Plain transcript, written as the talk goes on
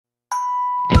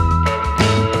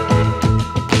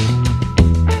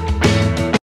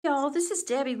this is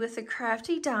Debbie with the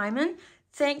Crafty Diamond.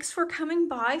 Thanks for coming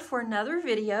by for another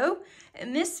video.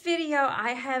 In this video,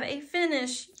 I have a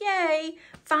finish. Yay!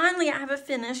 Finally, I have a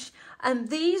finish.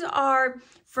 These are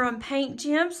from Paint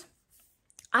Gems.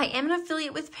 I am an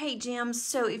affiliate with Paint Gems,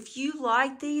 so if you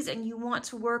like these and you want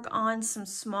to work on some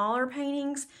smaller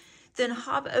paintings, then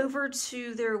hop over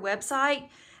to their website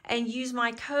and use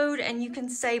my code and you can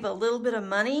save a little bit of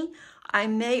money. I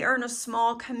may earn a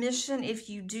small commission if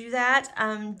you do that.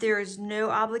 There is no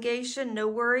obligation, no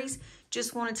worries.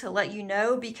 Just wanted to let you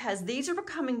know because these are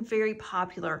becoming very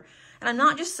popular. And I'm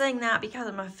not just saying that because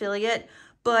I'm an affiliate,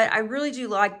 but I really do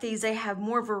like these. They have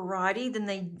more variety than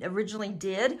they originally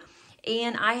did.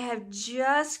 And I have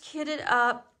just kitted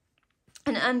up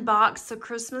and unboxed the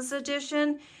Christmas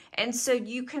edition. And so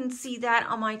you can see that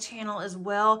on my channel as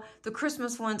well. The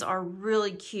Christmas ones are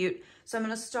really cute. So I'm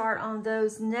going to start on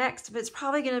those next, but it's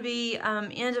probably going to be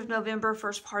end of November,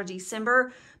 first part of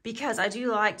December, because I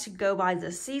do like to go by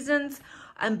the seasons,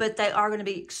 but they are going to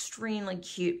be extremely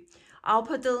cute. I'll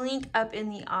put the link up in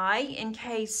the eye in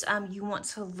case you want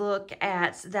to look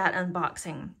at that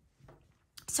unboxing.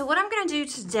 So what I'm going to do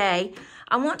today,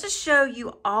 I want to show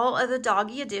you all of the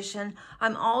Doggy edition.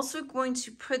 I'm also going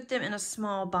to put them in a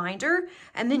small binder,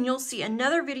 and then you'll see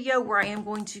another video where I am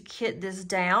going to kit this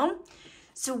down.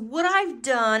 So what I've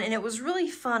done, and it was really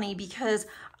funny because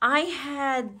I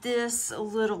had this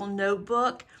little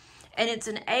notebook, and it's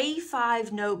an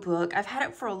A5 notebook. I've had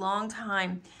it for a long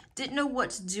time, didn't know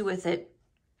what to do with it.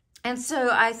 And so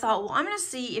I thought, well, I'm going to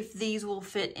see if these will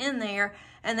fit in there,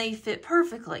 and they fit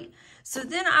perfectly. So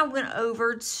then I went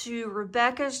over to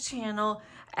Rebecca's channel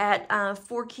at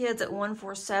 4 Kids at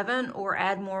 147 or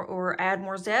Add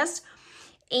More Zest,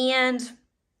 and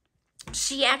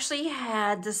she actually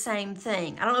had the same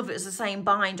thing. I don't know if it was the same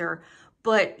binder,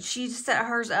 but she set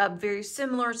hers up very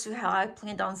similar to how I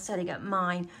planned on setting up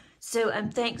mine. So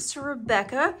thanks to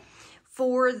Rebecca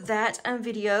for that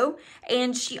video.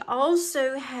 And she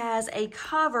also has a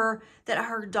cover that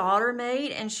her daughter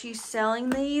made, and she's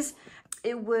selling these.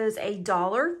 It was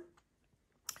 $1.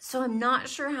 So I'm not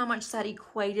sure how much that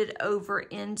equated over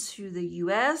into the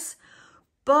US,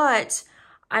 but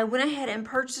I went ahead and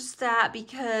purchased that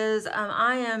because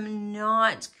I am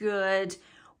not good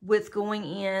with going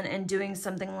in and doing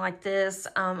something like this.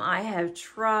 I have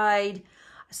tried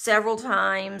several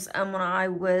times when I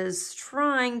was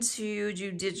trying to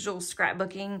do digital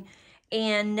scrapbooking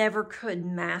and never could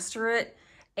master it.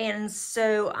 And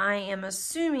so I am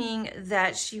assuming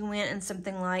that she went in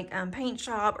something like Paint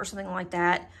Shop or something like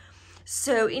that.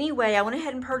 So anyway, I went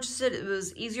ahead and purchased it. It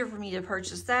was easier for me to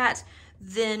purchase that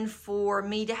than for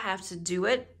me to have to do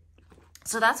it.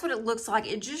 So that's what it looks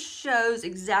like. It just shows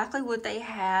exactly what they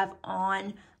have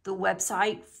on the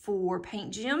website for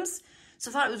Paint Gems. So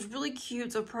I thought it was really cute,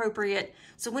 it's appropriate.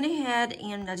 So I went ahead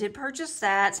and I did purchase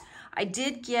that. I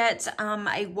did get,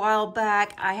 a while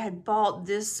back, I had bought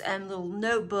this little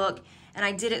notebook, and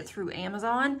I did it through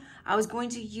Amazon. I was going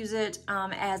to use it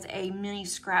as a mini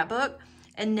scrapbook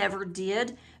and never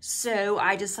did. So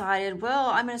I decided, well,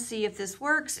 I'm gonna see if this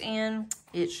works, and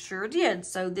it sure did.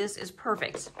 So this is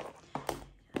perfect.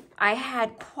 I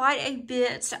had quite a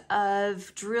bit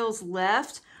of drills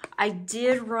left. I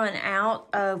did run out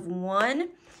of one,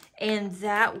 and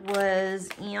that was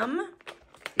M.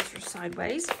 These are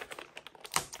sideways.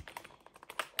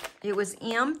 It was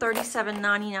M,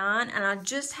 $37.99, and I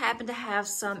just happened to have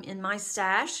some in my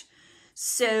stash.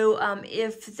 So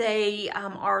if they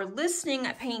are listening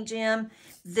at Paint Gem,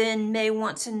 then may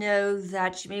want to know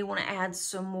that you may want to add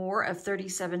some more of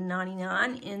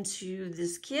 $37.99 into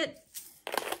this kit.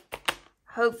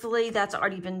 Hopefully that's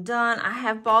already been done. I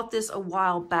have bought this a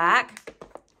while back.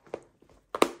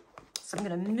 So I'm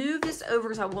going to move this over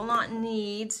because I will not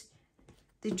need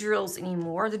the drills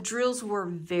anymore. The drills were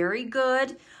very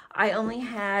good. I only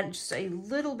had just a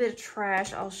little bit of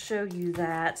trash. I'll show you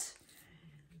that.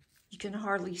 You can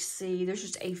hardly see. There's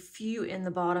just a few in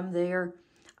the bottom there.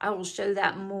 I will show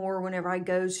that more whenever I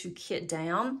go to kit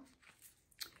down.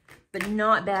 But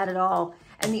not bad at all.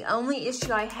 And the only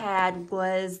issue I had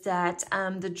was that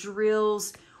the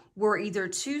drills were either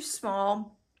too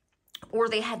small or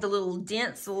they had the little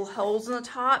dents, the little holes in the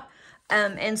top.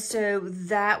 And so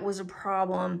that was a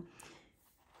problem.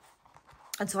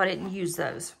 And so I didn't use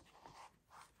those.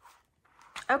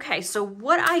 Okay, so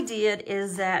what I did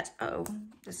is that, oh,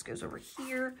 this goes over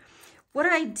here. What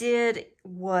I did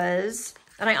was,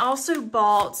 and I also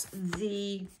bought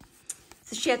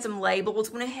she had some labels,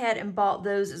 went ahead and bought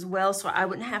those as well so I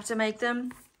wouldn't have to make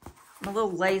them. I'm a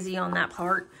little lazy on that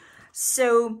part.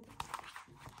 So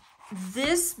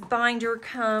this binder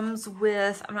comes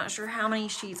with, I'm not sure how many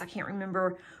sheets, I can't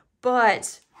remember,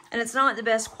 but And it's not the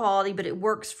best quality, but it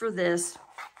works for this.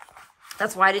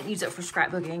 That's why I didn't use it for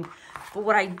scrapbooking. But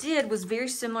what I did was very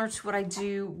similar to what I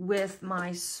do with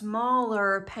my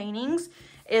smaller paintings,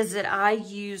 is that I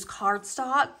use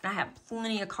cardstock. I have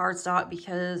plenty of cardstock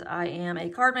because I am a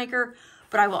card maker,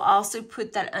 but I will also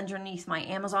put that underneath my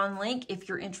Amazon link if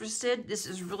you're interested. This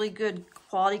is really good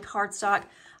quality cardstock.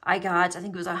 I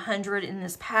think it was 100 in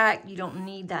this pack. You don't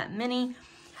need that many.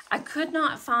 I could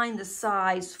not find the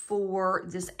size for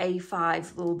this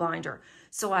A5 little binder,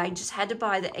 so I just had to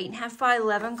buy the 8.5 by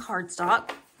 11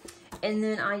 cardstock. And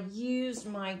then I used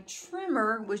my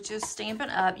trimmer, which is Stampin'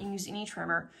 Up. You can use any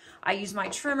trimmer. I used my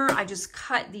trimmer. I just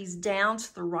cut these down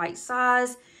to the right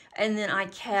size. And then I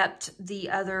kept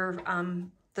the other,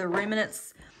 the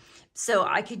remnants, so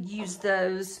I could use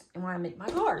those when I make my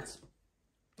cards.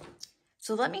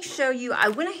 So let me show you. I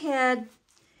went ahead.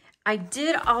 I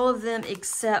did all of them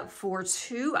except for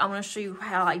 2. I want to show you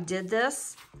how I did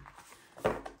this.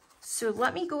 So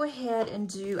let me go ahead and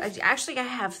do, actually I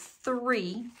have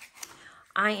 3.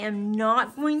 I am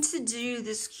not going to do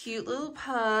this cute little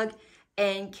pug.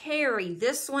 And Carrie,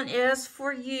 this one is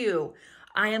for you.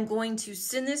 I am going to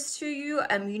send this to you.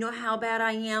 You know how bad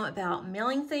I am about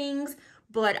mailing things,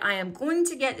 but I am going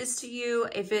to get this to you.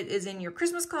 If it is in your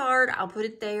Christmas card, I'll put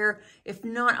it there. If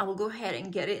not, I will go ahead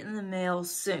and get it in the mail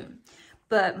soon.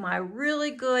 But my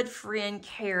really good friend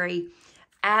Carrie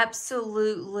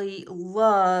absolutely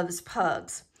loves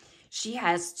pugs. She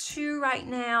has 2 right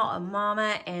now, a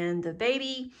mama and the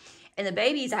baby. And the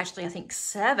baby is actually, I think,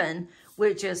 7,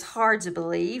 which is hard to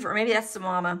believe. Or maybe that's the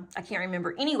mama. I can't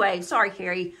remember. Anyway, sorry,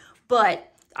 Carrie.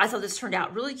 But I thought this turned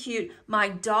out really cute. My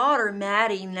daughter,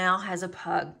 Maddie, now has a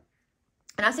pug.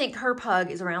 And I think her pug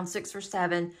is around 6 or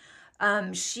 7.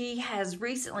 She has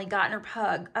recently gotten her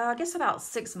pug, I guess about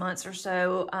 6 months or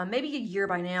so, maybe a year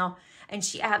by now. And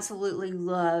she absolutely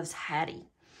loves Hattie.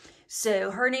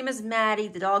 So her name is Maddie,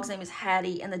 the dog's name is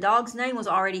Hattie, and the dog's name was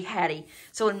already Hattie.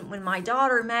 So when my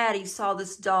daughter Maddie saw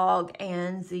this dog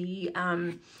and the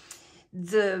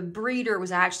breeder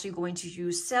was actually going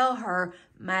to sell her,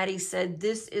 Maddie said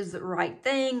this is the right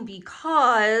thing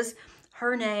because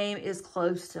her name is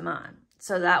close to mine.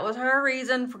 So that was her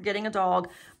reason for getting a dog,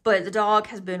 but the dog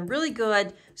has been really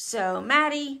good. So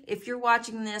Maddie, if you're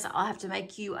watching this, I'll have to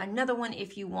make you another one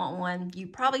if you want one. You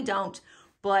probably don't.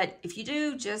 But if you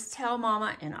do, just tell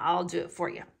Mama and I'll do it for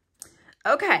you.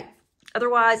 Okay,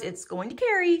 otherwise it's going to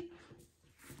Carrie.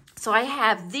 So I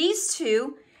have these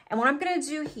 2, and what I'm gonna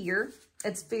do here,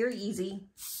 it's very easy.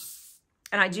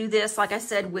 And I do this, like I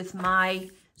said, with my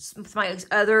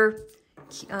other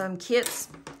kits.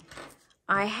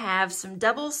 I have some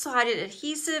double-sided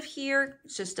adhesive here.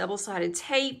 It's just double-sided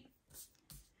tape.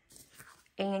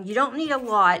 And you don't need a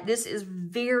lot. This is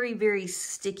very, very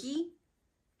sticky.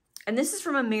 And this is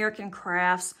from American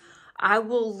Crafts. I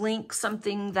will link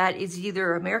something that is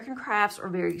either American Crafts or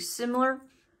very similar.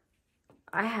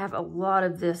 I have a lot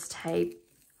of this tape.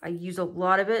 I use a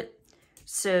lot of it.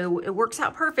 So it works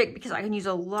out perfect because I can use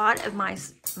a lot of my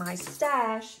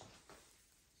stash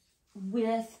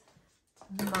with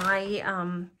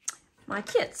my my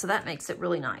kit. So that makes it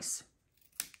really nice.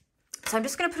 So I'm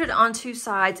just going to put it on 2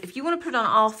 sides. If you want to put it on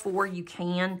all 4, you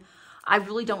can. I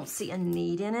really don't see a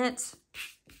need in it,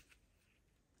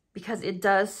 because it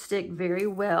does stick very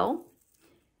well.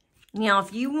 Now,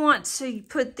 if you want to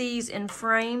put these in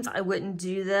frames, I wouldn't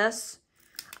do this.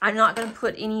 I'm not going to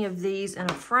put any of these in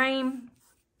a frame.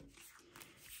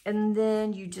 And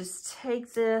then you just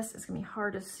take this. It's going to be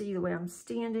hard to see the way I'm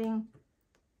standing.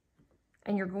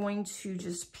 And you're going to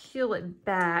just peel it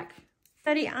back.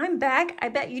 Buddy, I'm back. I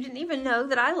bet you didn't even know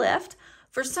that I left.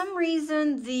 For some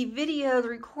reason, the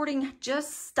recording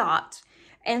just stopped.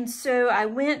 And so I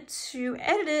went to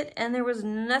edit it and there was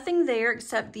nothing there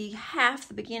except the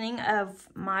beginning of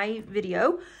my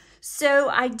video. So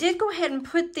I did go ahead and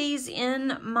put these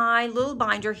in my little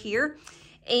binder here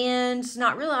and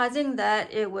not realizing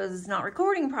that it was not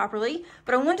recording properly,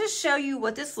 but I wanted to show you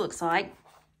what this looks like.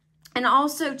 And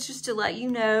also just to let you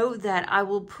know that I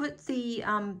will put the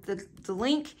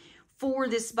link for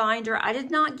this binder. I did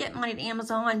not get mine at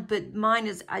Amazon, but mine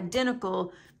is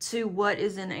identical to what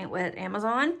is at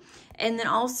Amazon. And then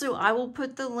also I will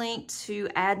put the link to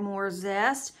Add More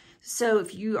Zest. So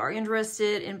if you are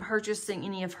interested in purchasing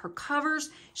any of her covers,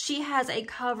 she has a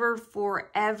cover for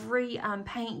every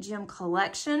Paint Gym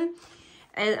collection.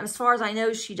 And as far as I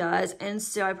know, she does. And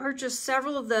so I purchased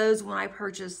several of those when I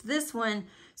purchased this one.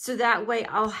 So that way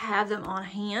I'll have them on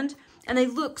hand. And they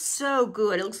look so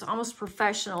good. It looks almost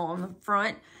professional on the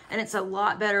front. And it's a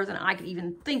lot better than I could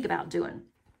even think about doing.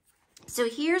 So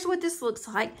here's what this looks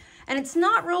like, and it's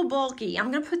not real bulky.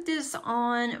 I'm gonna put this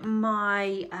on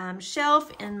my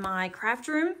shelf in my craft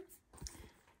room.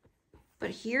 But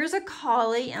here's a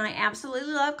collie, and I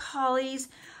absolutely love collies.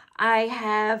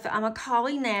 I'm a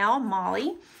collie now,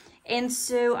 Molly, and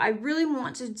so I really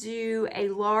want to do a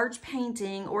large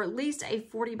painting, or at least a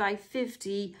 40 by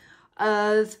 50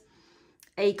 of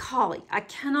a collie. I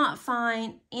cannot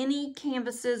find any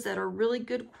canvases that are really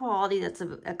good quality that's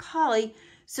a collie.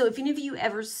 So if any of you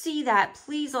ever see that,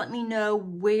 please let me know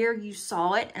where you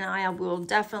saw it, and I will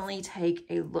definitely take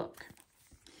a look.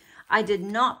 I did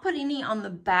not put any on the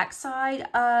back side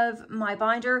of my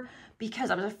binder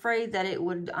because I was afraid that it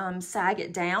would sag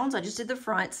it down. So I just did the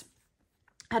fronts.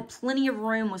 I had plenty of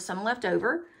room with some left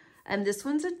over. And this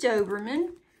one's a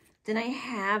Doberman. Then I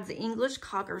have the English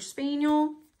Cocker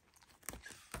Spaniel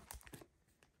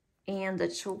and the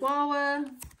Chihuahua,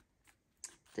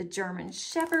 the German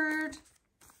Shepherd,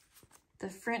 the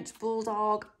French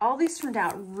Bulldog. All these turned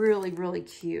out really, really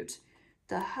cute.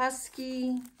 The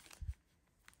Husky,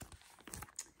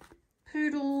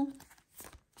 Poodle,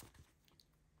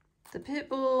 the Pit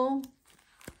Bull,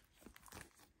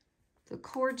 the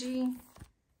Corgi,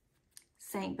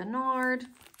 Saint Bernard,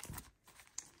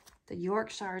 the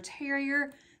Yorkshire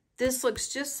Terrier. This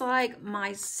looks just like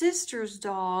my sister's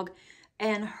dog,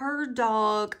 and her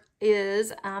dog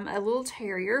is a little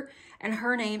terrier, and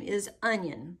her name is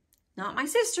Onion. Not my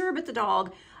sister, but the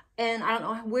dog. And I don't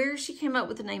know where she came up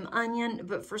with the name Onion,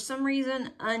 but for some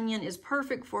reason, Onion is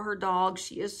perfect for her dog.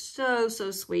 She is so, so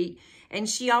sweet. And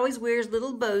she always wears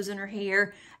little bows in her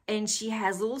hair, and she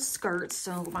has little skirts.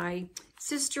 So my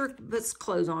sister puts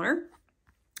clothes on her.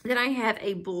 Then I have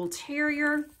a Bull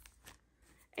Terrier,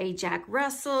 a Jack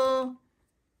Russell,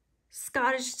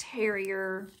 Scottish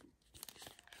Terrier,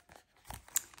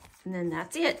 and then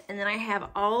that's it. And then I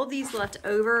have all these left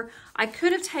over. I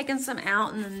could have taken some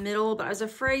out in the middle, but I was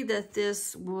afraid that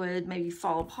this would maybe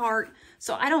fall apart.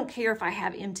 So I don't care if I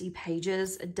have empty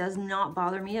pages. It does not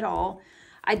bother me at all.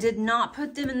 I did not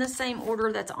put them in the same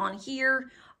order that's on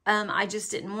here. I just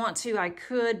didn't want to. I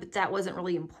could, but that wasn't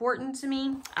really important to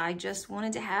me. I just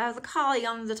wanted to have the collie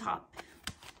on the top.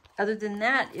 Other than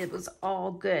that, it was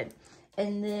all good.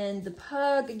 And then the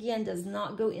pug, again, does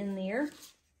not go in there.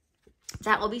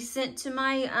 That will be sent to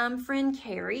my friend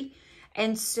Carrie.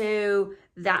 And so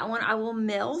that one I will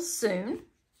mail soon,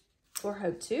 or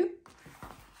hope to.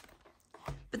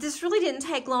 But this really didn't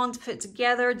take long to put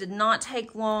together. Did not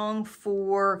take long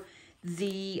for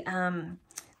the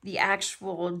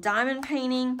actual diamond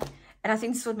painting. And I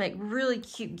think this would make really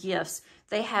cute gifts.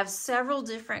 They have several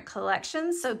different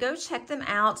collections, so go check them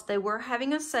out. They were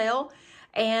having a sale,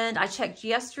 and I checked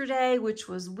yesterday, which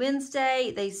was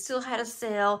Wednesday. They still had a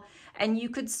sale, and you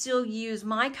could still use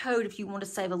my code if you want to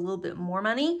save a little bit more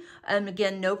money.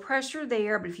 Again, no pressure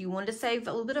there, but if you wanted to save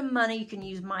a little bit of money, you can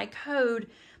use my code,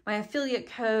 my affiliate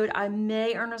code. I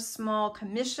may earn a small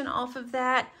commission off of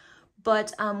that,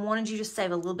 but wanted you to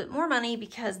save a little bit more money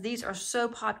because these are so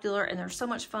popular and they're so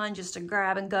much fun just to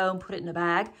grab and go and put it in a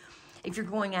bag. If you're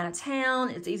going out of town,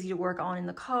 it's easy to work on in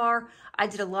the car. I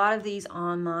did a lot of these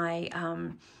on my,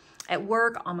 at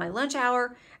work on my lunch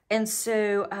hour, and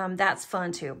so that's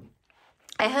fun too.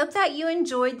 I hope that you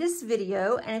enjoyed this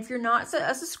video, and if you're not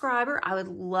a subscriber, I would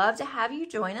love to have you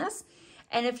join us.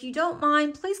 And if you don't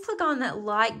mind, please click on that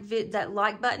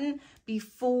like button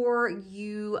before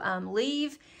you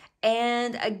leave.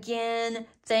 And again,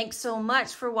 thanks so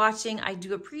much for watching. I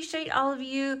do appreciate all of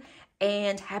you,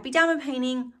 and happy diamond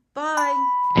painting.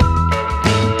 Bye.